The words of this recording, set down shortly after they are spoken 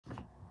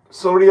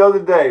So the other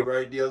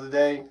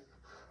day,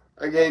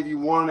 I gave you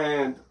one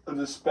end of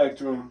the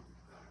spectrum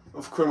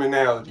of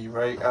criminality,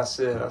 right? I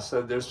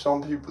said, there's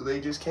some people, they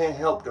just can't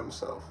help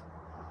themselves.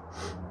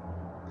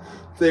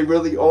 They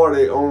really are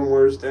their own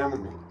worst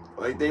enemy.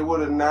 Like, they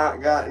would have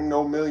not gotten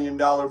no $1 million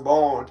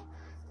bond.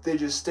 They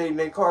just stayed in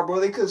their car, bro.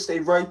 They could have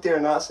stayed right there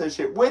and not said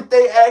shit. With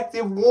their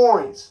active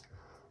warrants.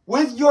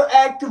 With your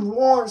active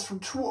warrants from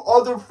 2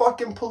 other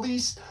fucking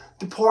police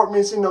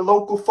departments in the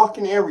local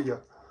fucking area.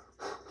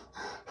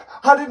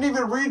 I didn't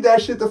even read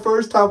that shit the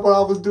first time when I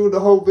was doing the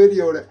whole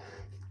video. That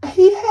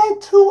he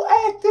had 2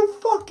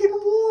 active fucking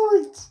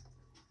warrants.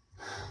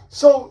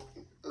 So,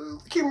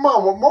 keep in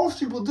mind, what most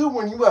people do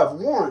when you have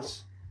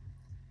warrants,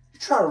 you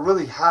try to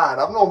really hide.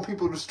 I've known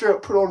people to straight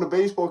up put on the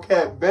baseball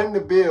cap, bend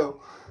the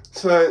bill,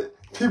 so that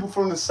people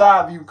from the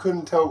side view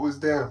couldn't tell it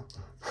was them.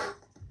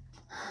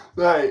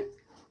 Like,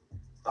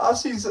 I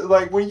see,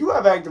 like, when you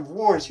have active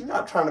warrants, you're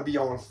not trying to be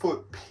on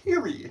foot,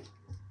 period.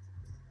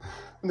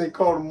 And they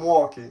call them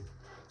walking.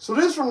 So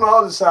this from the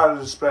other side of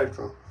the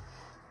spectrum.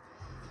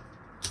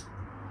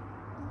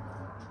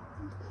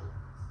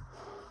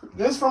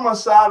 This from a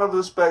side of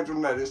the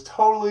spectrum that is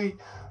totally,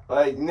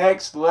 like,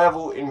 next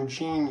level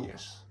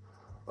ingenious.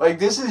 Like,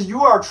 this is,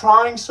 you are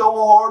trying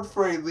so hard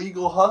for a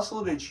legal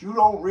hustle that you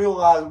don't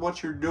realize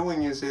what you're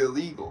doing is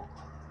illegal.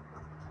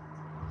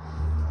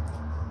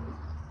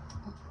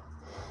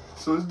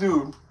 So this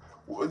dude,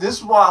 this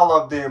is why I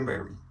love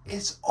Danbury.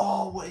 It's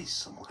always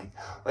some,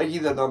 like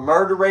either the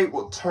murder rate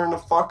will turn the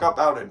fuck up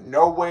out of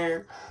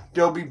nowhere.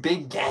 There'll be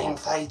big gang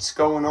fights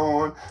going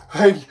on.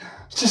 Like,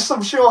 just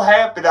some shit will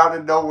happen out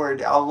of nowhere.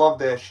 I love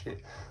that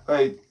shit.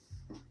 Like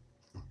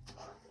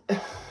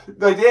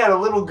they had a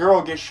little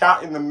girl get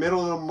shot in the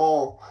middle of the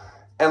mall.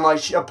 And,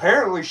 like,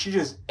 apparently she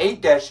just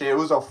ate that shit. It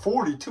was a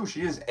 42.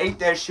 She just ate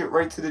that shit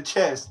right to the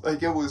chest.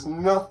 Like, it was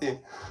nothing.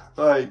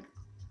 Like,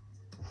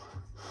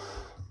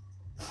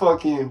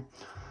 fucking,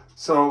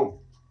 so,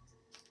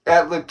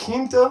 at La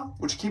Quinta,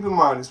 which, keep in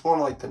mind, it's one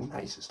of, like, the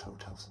nicest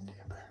hotels in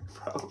Danbury,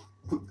 probably.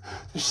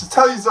 I should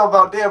tell you something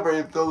about Danbury.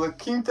 If the La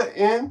Quinta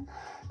Inn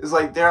is,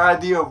 like, their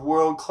idea of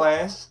world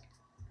class,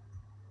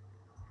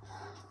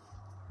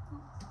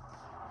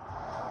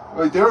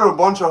 like, there were a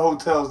bunch of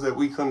hotels that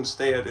we couldn't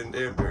stay at in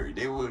Danbury.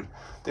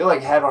 They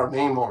like, had our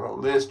name on a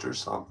list or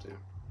something.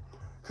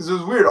 Because it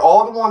was weird.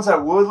 All the ones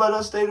that would let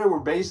us stay there were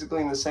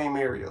basically in the same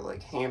area.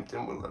 Like,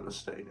 Hampton would let us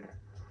stay there.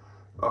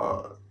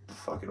 The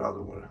fucking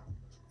other one.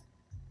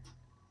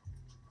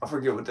 I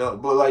forget what the other,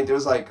 but, like,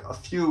 there's, like, a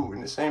few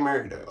in the same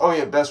area. Oh,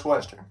 yeah, Best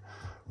Western.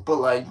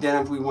 But, like,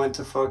 then if we went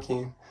to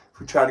fucking, if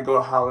we tried to go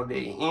to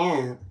Holiday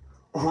Inn,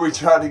 or we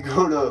tried to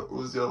go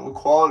to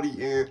Quality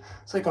Inn,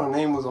 it's like our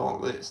name was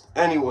on the list.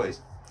 Anyways,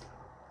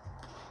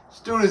 this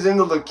dude is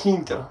into La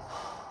Quinta.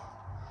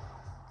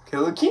 Okay,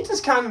 La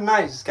Quinta's kind of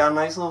nice. It's got a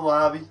nice little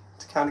lobby.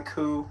 It's kind of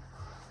cool.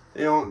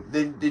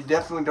 They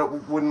definitely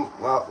wouldn't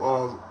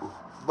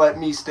let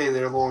me stay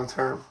there long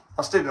term.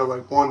 I stayed there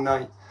like one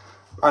night.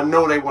 I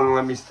know they wouldn't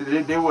let me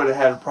stay. They would have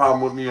had a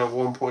problem with me at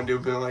one point. They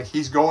would be like,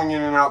 he's going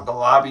in and out the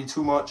lobby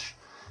too much.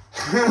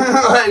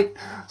 Like,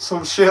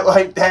 some shit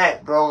like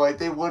that, bro. Like,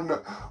 they wouldn't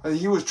have, like,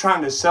 he was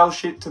trying to sell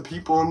shit to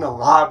people in the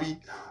lobby.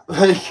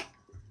 Like,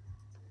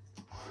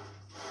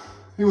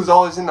 he was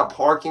always in the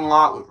parking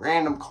lot with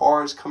random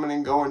cars coming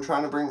and going,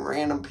 trying to bring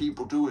random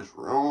people to his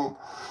room.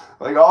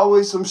 Like,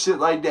 always some shit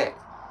like that.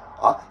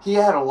 He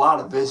had a lot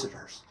of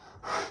visitors.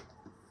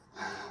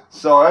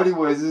 So,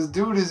 anyways, this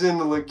dude is in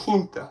the La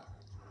Quinta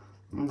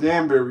in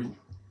Danbury.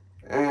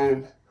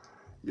 And,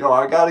 yo,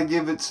 I gotta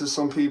give it to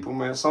some people,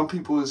 man. Some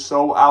people is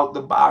so out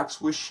the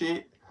box with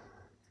shit.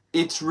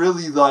 It's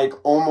really, like,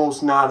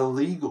 almost not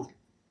illegal.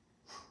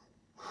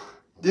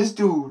 This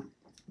dude,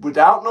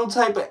 without no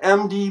type of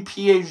MD,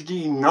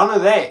 PhD, none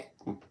of that,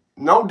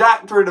 no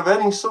doctorate of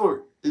any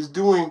sort, is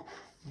doing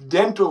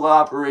dental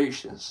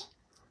operations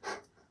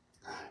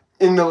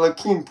in the La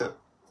Quinta.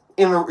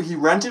 He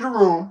rented a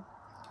room.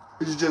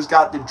 He's just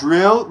got the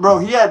drill. Bro,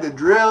 he had the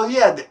drill. He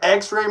had the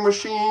x-ray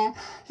machine.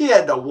 He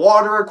had the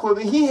water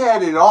equipment. He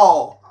had it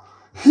all.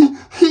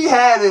 He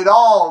had it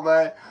all,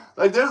 man.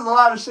 Like, there's a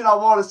lot of shit I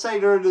want to say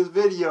during this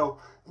video,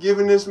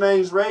 given this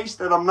man's race,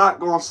 that I'm not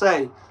going to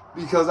say,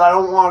 because I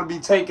don't want to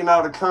be taken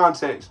out of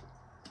context.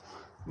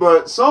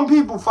 But some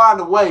people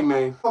find a way,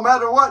 man. No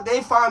matter what,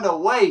 they find a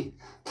way.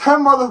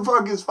 Them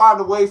motherfuckers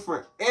find a way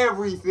for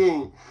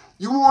everything.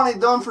 You want it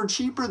done for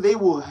cheaper, they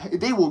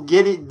will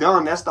get it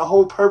done. That's the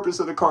whole purpose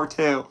of the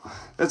cartel.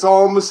 That's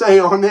all I'm going to say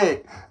on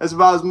that. That's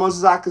about as much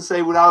as I can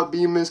say without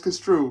being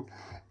misconstrued.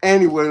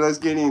 Anyway, let's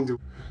get into it.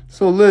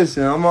 So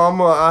listen,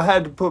 I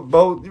had to put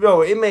both.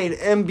 Yo, it made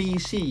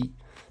NBC.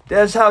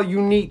 That's how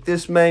unique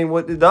this man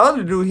was. The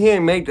other dude, he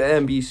ain't make the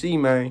NBC,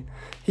 man.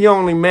 He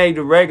only made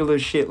the regular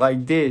shit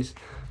like this.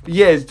 But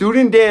yeah, it's dude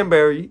in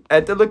Danbury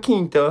at the La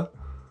Quinta.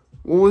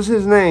 What was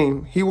his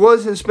name? He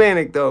was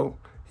Hispanic, though.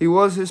 He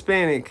was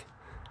Hispanic.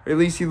 Or at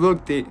least he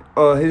looked it.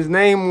 His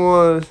name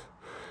was...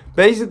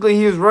 Basically,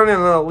 he was running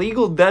an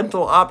illegal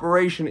dental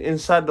operation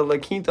inside the La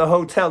Quinta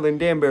Hotel in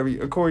Danbury,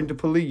 according to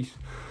police.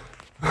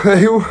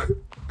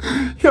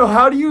 Yo,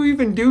 how do you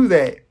even do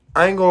that?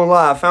 I ain't gonna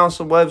lie. I found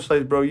some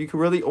websites, bro. You can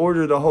really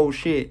order the whole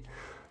shit.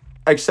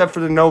 Except for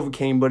the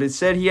Novocaine. But it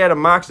said he had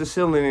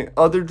amoxicillin and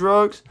other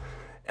drugs.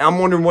 And I'm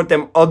wondering what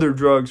them other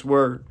drugs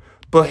were.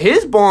 But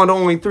his bond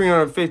only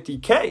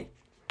 $350K.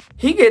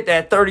 He get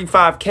that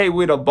 $35K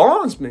with a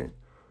bondsman.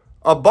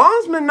 A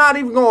bondsman not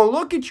even gonna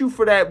look at you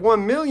for that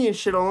 1 million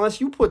shit unless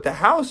you put the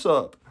house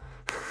up.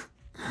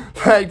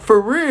 Like,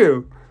 for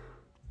real.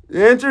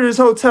 They entered his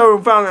hotel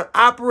room, found an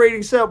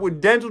operating setup with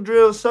dental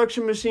drills,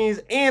 suction machines,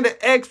 and an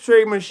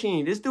x-ray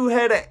machine. This dude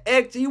had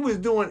he was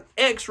doing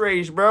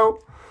x-rays, bro.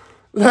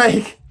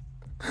 Like,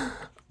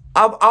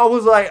 I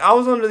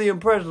was under the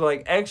impression,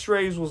 like,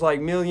 x-rays was, like,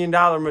 $1 million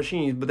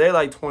machines, but they're,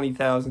 like,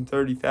 20,000,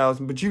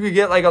 30,000. But you could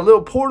get, like, a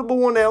little portable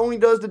one that only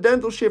does the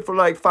dental shit for,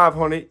 like,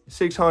 500,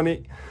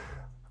 600.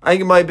 I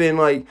think it might have been,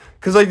 like,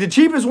 because, like, the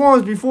cheapest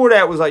ones before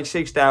that was, like,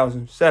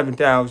 6,000,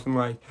 7,000,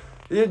 like.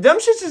 Them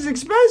shits is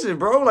expensive,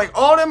 bro. Like,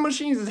 all them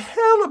machines is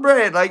hella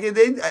bread. Like,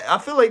 I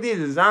feel like they're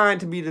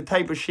designed to be the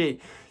type of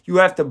shit you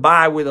have to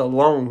buy with a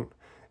loan.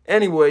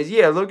 Anyways,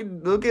 yeah, look at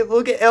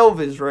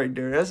Elvis right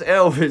there. That's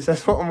Elvis.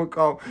 That's what I'm gonna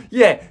call him.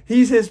 Yeah,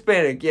 he's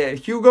Hispanic. Yeah,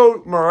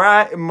 Hugo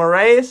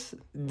Moraes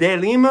de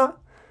Lima.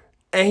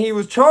 And he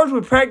was charged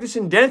with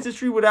practicing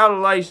dentistry without a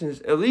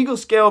license, illegal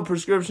scale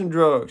prescription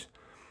drugs.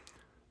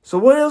 So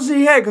what else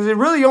he had? Because it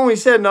really only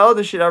said in the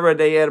other shit I read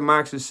they had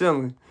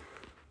amoxicillin.